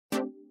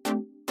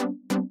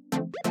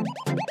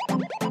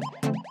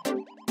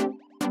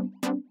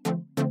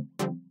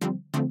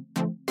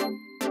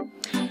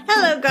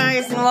Hello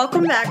guys, and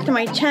welcome back to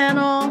my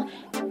channel.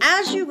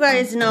 As you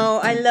guys know,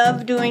 I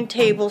love doing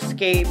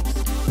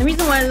tablescapes. The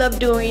reason why I love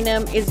doing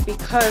them is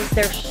because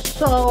they're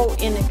so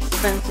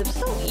inexpensive,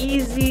 so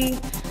easy.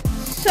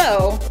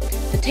 So,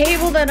 the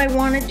table that I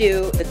want to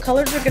do, the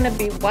colors are going to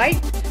be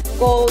white,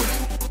 gold,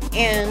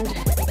 and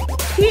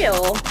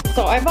teal.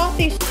 So I bought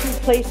these two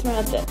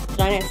placemats at the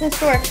 99-cent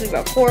store, actually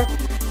about 4.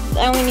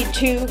 I only need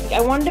 2. I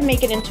wanted to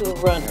make it into a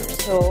runner.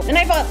 So then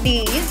I bought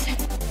these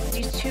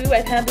two.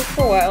 I've had this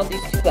for a while,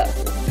 these 2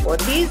 glasses. For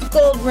these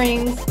gold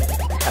rings,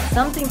 I have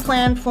something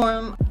planned for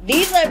them.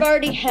 These I've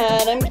already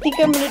had. I think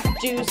I'm going to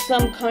do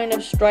some kind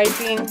of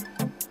striping.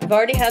 I've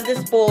already had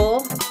this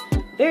bowl.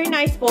 Very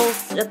nice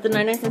bowls at the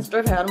 99-cent store.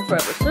 I've had them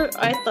forever. So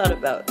I thought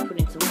about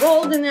putting some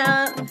gold in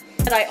that.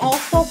 And I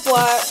also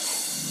bought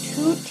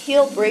 2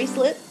 teal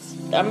bracelets.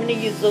 I'm going to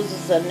use those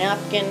as a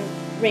napkin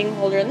ring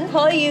holder. And then I'll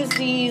probably use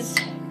these.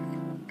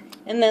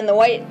 And then the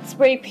white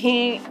spray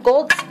paint,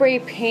 gold spray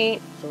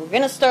paint. So we're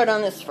going to start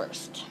on this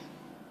first.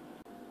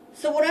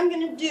 So what I'm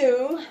going to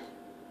do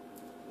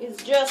is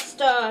just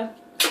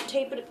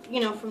tape it,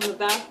 from the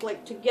back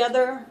like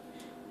together.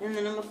 And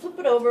then I'm going to flip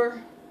it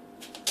over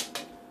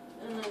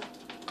and then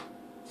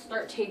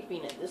start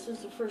taping it. This is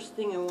the first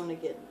thing I want to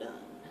get done.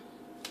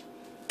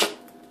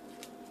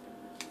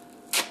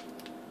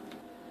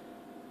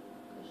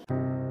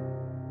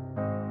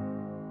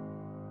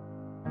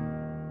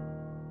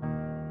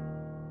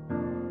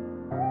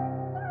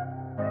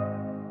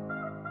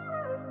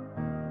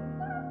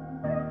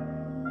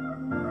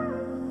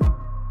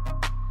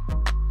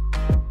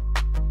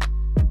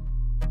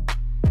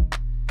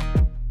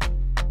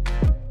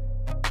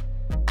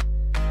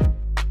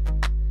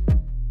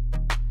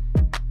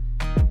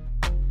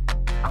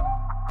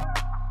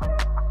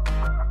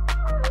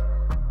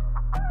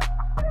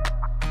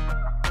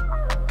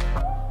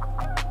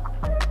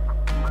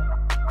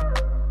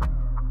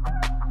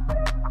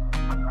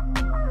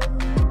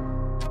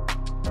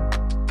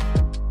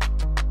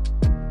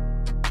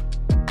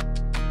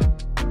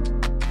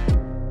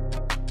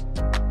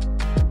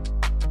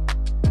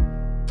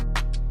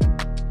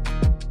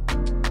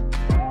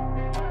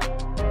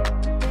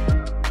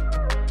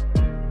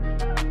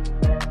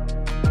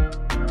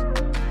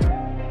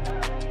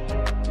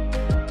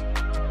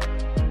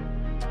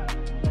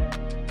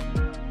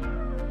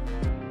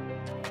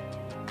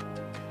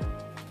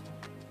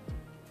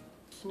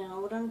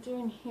 Now what I'm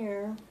doing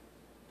here,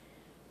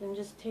 I'm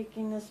just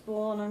taking this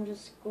bowl and I'm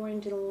just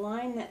going to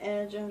line the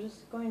edge. I'm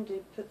just going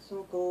to put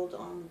some gold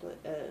on the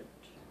edge.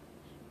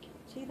 Can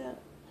you see that?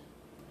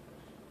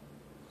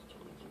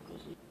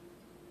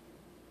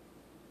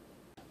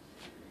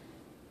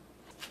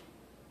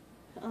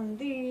 On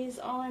these,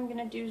 all I'm going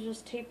to do is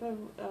just tape a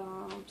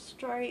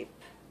stripe.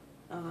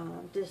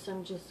 This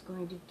I'm just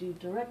going to do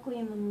directly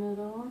in the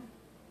middle.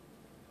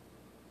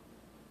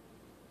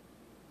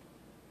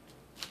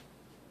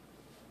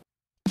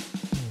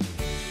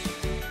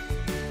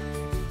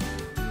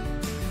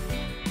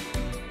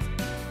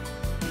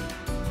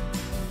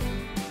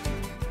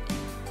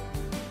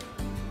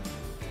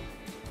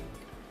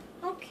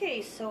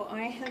 Okay, so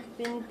I have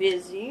been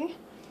busy.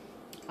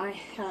 I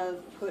have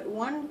put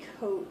 1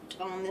 coat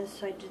on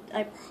this.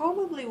 I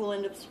probably will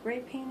end up spray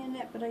painting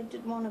it, but I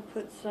did want to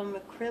put some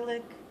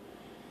acrylic.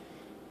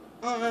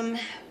 I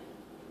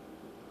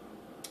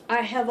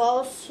have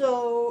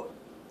also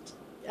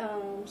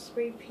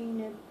spray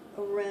painted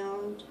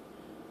around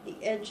the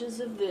edges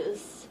of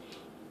this,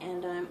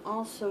 and I'm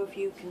also, if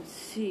you can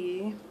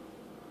see,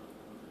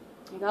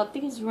 I got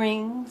these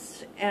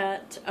rings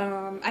at,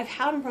 I've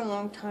had them for a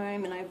long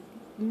time, and I've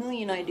a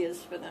million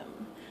ideas for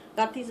them.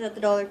 Got these at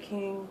the Dollar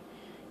King.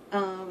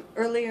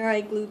 Earlier I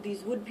glued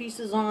these wood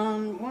pieces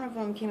on. One of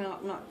them came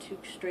out not too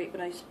straight,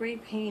 but I spray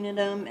painted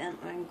them, and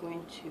I'm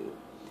going to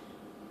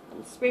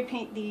spray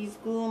paint these,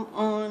 glue them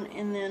on,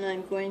 and then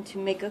I'm going to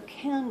make a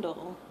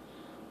candle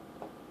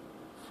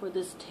for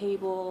this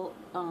table.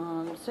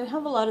 So I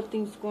have a lot of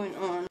things going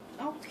on.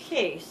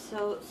 Okay,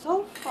 so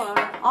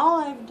far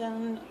all I've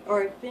done,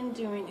 or I've been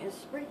doing, is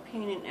spray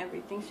painting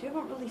everything, so you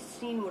haven't really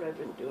seen what I've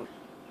been doing.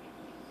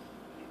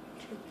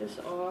 Take this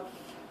off.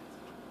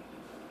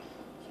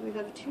 So we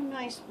have 2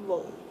 nice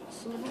bowls.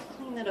 So let me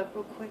clean that up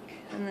real quick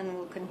and then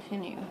we'll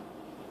continue.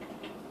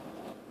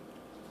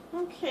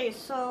 Okay,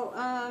 so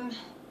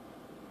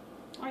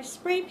I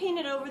spray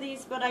painted over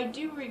these, but I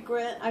do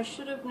regret I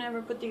should have never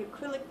put the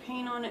acrylic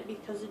paint on it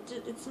because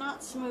it's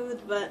not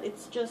smooth, but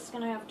it's just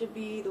gonna have to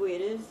be the way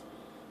it is.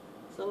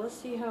 So let's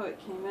see how it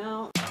came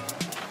out.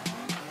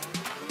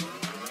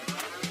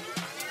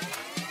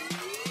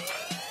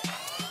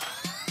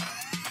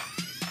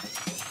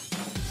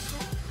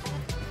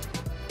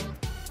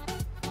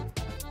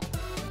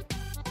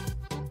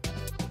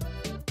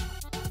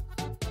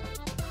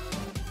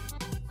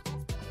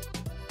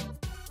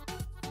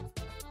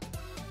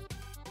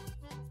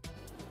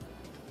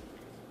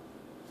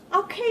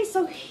 Okay,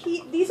 so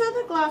these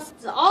are the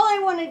glasses. All I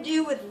want to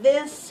do with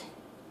this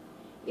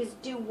is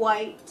do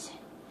white.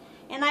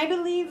 And I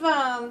believe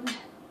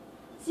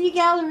Z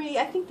Gallery,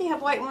 I think they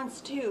have white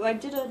ones too. I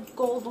did a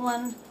gold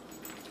one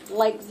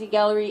like the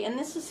gallery, and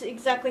this is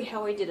exactly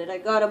how I did it. I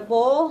got a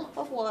bowl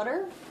of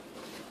water.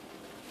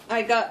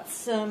 I got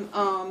some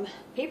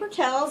paper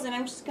towels, and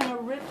I'm just going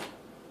to rip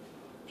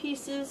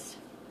pieces.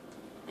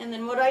 And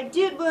then what I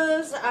did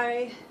was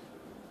I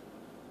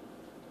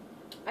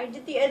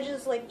did the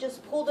edges, like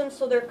just pulled them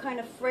so they're kind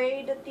of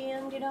frayed at the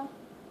end, you know.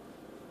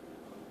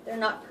 They're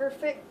not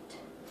perfect.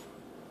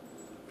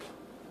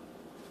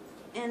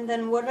 And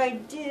then what I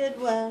did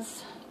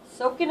was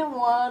soak it in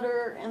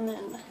water, and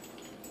then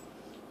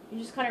you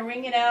just kind of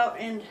wring it out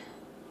and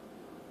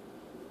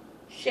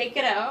shake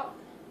it out.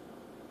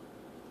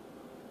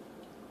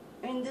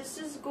 And this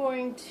is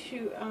going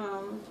to,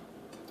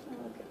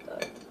 look at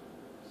that.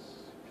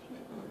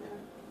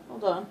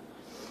 Hold on.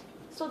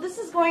 So this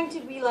is going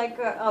to be like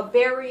a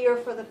barrier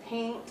for the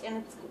paint, and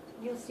it's,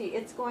 you'll see,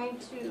 it's going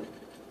to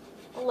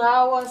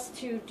allow us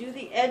to do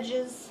the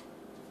edges,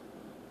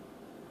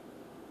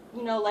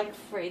 you know, like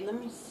frayed. Let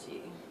me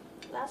see.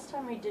 Last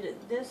time I did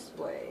it this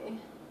way,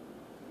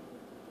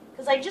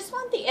 because I just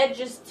want the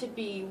edges to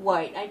be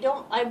white.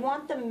 I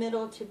want the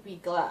middle to be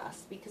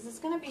glass, because it's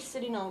going to be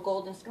sitting on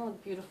gold and it's going to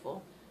look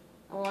beautiful.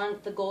 I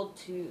want the gold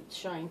to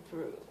shine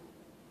through.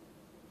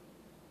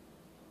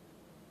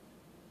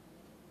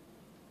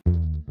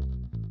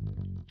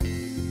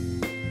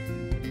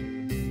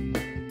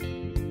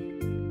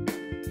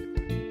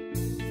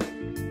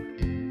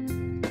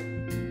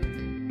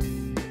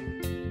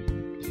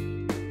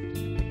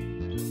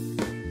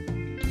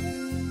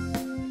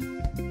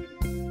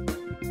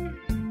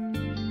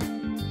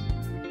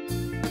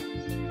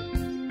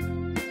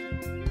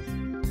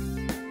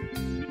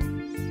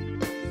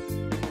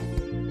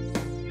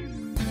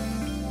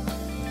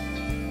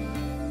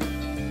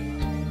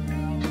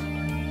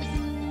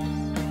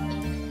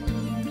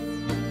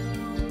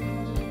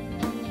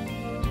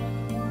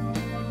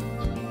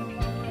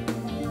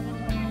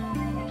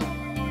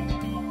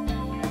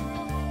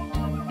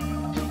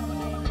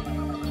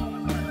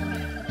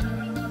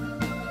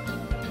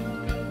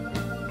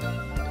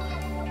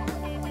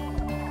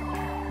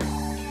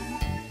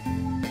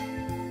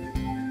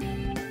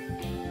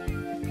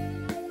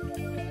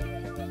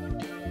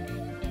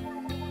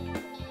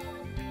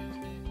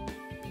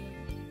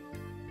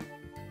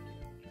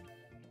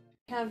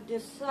 Have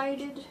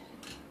decided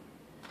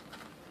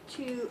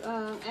to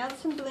add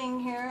some bling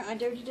here. I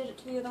already did it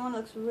to the other one. It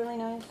looks really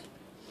nice.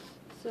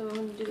 So I'm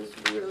going to do this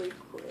really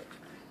quick.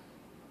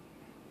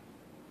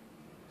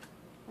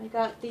 I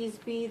got these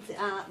beads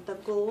at the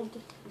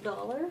Gold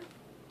Dollar.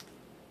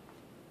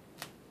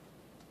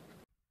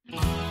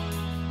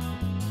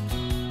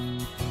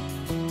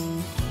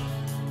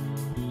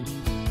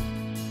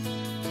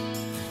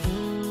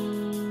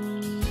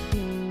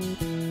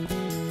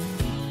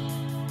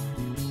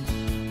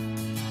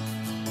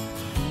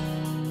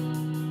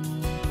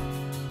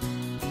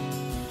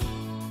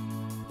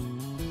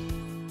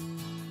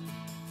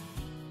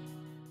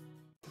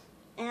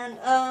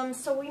 And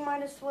so we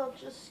might as well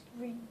just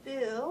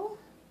refill.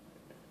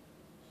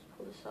 Just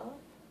pull this off.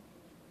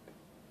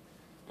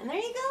 And there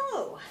you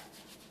go.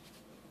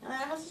 Now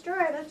that has to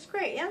dry. That's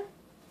great, yeah?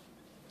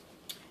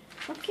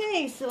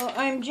 Okay, so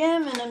I'm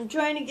jamming. I'm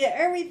trying to get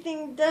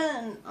everything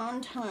done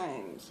on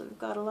time. So I've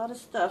got a lot of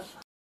stuff.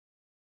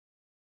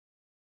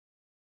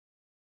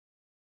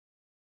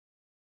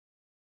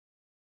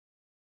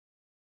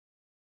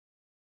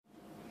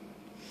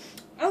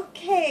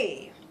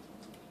 Okay.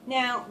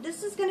 Now,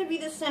 this is going to be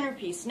the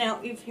centerpiece. Now,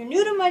 if you're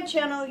new to my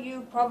channel,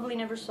 you probably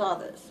never saw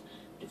this.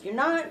 But if you're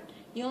not,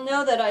 you'll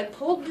know that I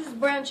pulled this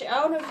branch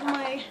out of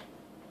my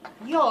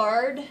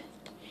yard,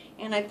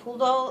 and I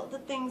pulled all the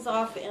things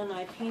off, and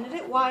I painted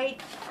it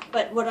white.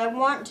 But what I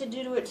want to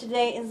do to it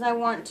today is I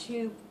want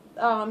to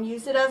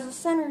use it as a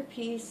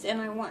centerpiece, and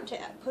I want to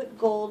put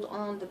gold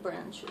on the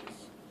branches.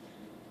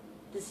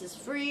 This is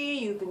free.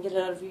 You can get it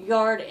out of your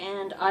yard,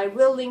 and I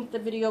will link the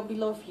video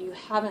below if you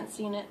haven't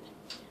seen it.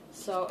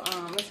 So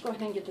let's go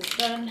ahead and get this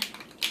done.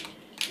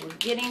 We're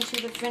getting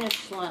to the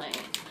finish line.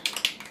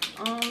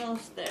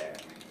 Almost there.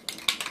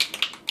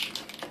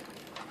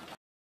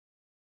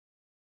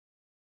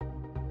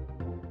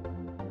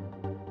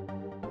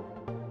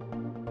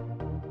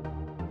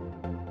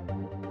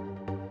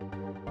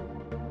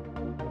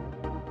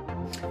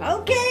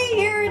 Okay,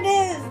 here it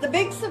is. The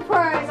big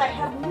surprise. I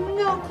have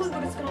no clue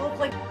what it's going to look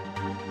like.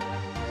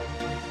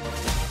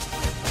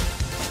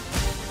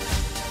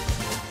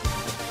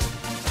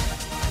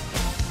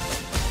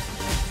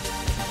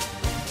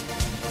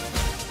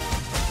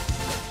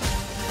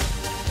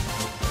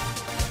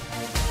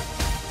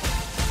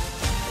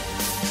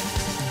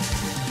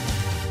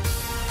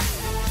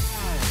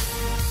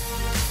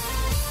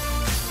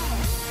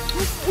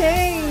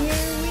 Okay,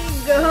 here we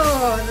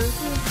go. This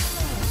is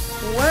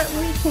what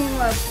we came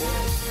up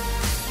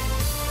with.